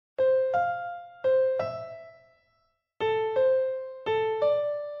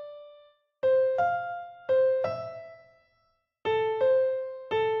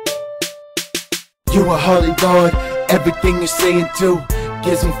You a holy Lord, everything you say and do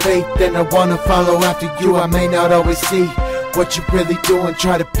gives me faith, and I wanna follow after you. I may not always see what you really doing,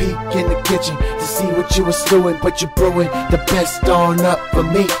 try to peek in the kitchen to see what you was doing, but you're brewing the best on up for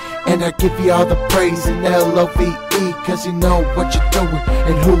me. And I give you all the praise in L-O-V-E, cause you know what you're doing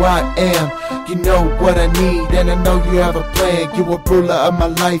and who I am. You know what I need, and I know you have a plan. You a ruler of my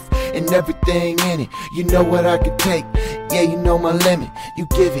life and everything in it. You know what I can take, yeah, you know my limit. You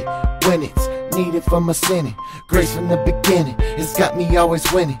give it when it's needed for my sinning. Grace from the beginning, it's got me always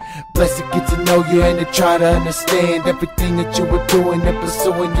winning. Blessed to get to know you and to try to understand everything that you were doing and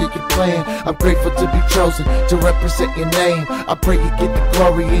pursuing your plan. I'm grateful to be chosen to represent your name. I pray you get the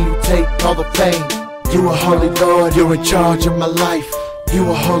glory and you take all the fame. You a holy Lord, you're in charge of my life. You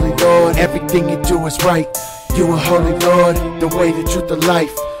a holy Lord, everything you do is right. You a holy Lord, the way, the truth, the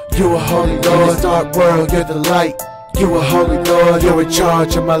life. You a holy Lord, in this dark world, you're the light. You a holy Lord, you're in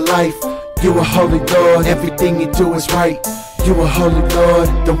charge of my life. You a holy Lord, everything you do is right. You a holy Lord,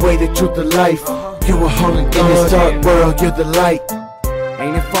 the way, the truth, the life. You a holy Lord, in this dark world, you're the light.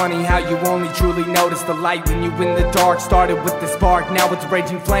 Ain't it funny how you only truly notice the light when you in the dark? Started with the spark, now it's a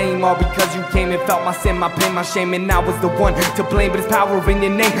raging flame. All because you came and felt my sin, my pain, my shame, and I was the one to blame. But it's power in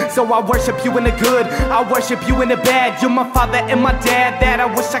your name, so I worship you in the good, I worship you in the bad. You're my father and my dad that I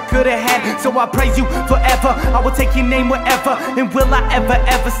wish I could have had. So I praise you forever, I will take your name wherever. And will I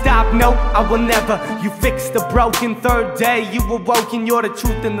ever stop? No, I will never. You fixed the broken, third day you awoke, and you're the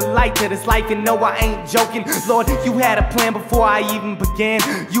truth and the light to this life. And no, I ain't joking, Lord, you had a plan before I even began.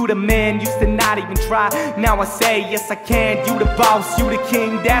 You the man, used to not even try. Now I say yes I can. You the boss, you the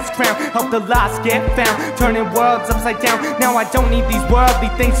king, that's crown. Help the lost get found, turning worlds upside down. Now I don't need these worldly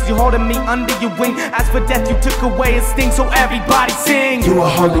things, you holding me under your wing. As for death, you took away its sting, so everybody sing. You a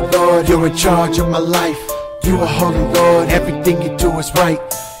holy Lord, you're in charge of my life. You a holy Lord, everything you do is right.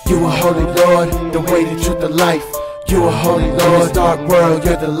 You a holy Lord, the way, the truth, the life. You a holy Lord, in this dark world,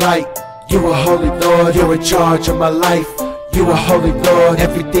 you're the light. You a holy Lord, you're in charge of my life. You a holy Lord,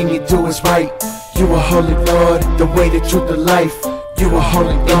 everything you do is right. You a holy Lord, the way, the truth, the life. You a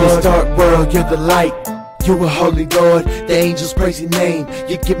holy Lord, in this dark world, you're the light. You a holy Lord, the angels praise your name.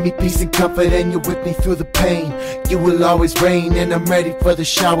 You give me peace and comfort and you're with me through the pain. You will always reign and I'm ready for the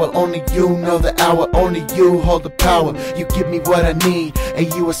shower. Only you know the hour, only you hold the power. You give me what I need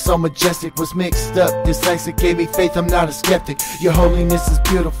and you are so majestic. Was mixed up, decisive, gave me faith, I'm not a skeptic. Your holiness is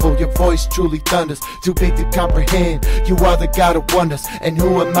beautiful, your voice truly thunders. Too big to comprehend, you are the God of wonders. And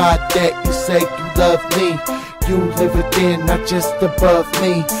who am I that you say you love me? You live within, not just above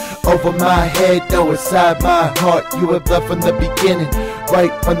me. Over my head, no, inside my heart. You have loved from the beginning,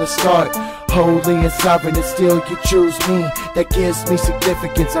 right from the start. Holy and sovereign, and still you choose me. That gives me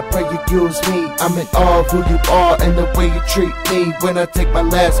significance, I pray you use me. I'm in awe of who you are and the way you treat me. When I take my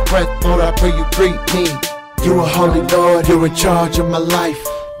last breath, Lord, I pray you greet me. You a holy Lord, you're in charge of my life.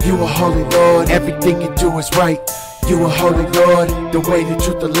 You a holy Lord, everything you do is right. You a holy Lord, the way, the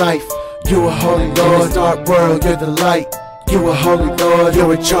truth, the life. You a holy Lord, in this dark world, you're the light. You a holy Lord,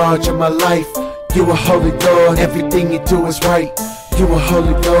 you're in charge of my life. You a holy Lord, everything you do is right. You a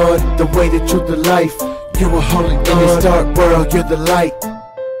holy Lord, the way, the truth, the life. You a holy Lord, in this dark world, you're the light.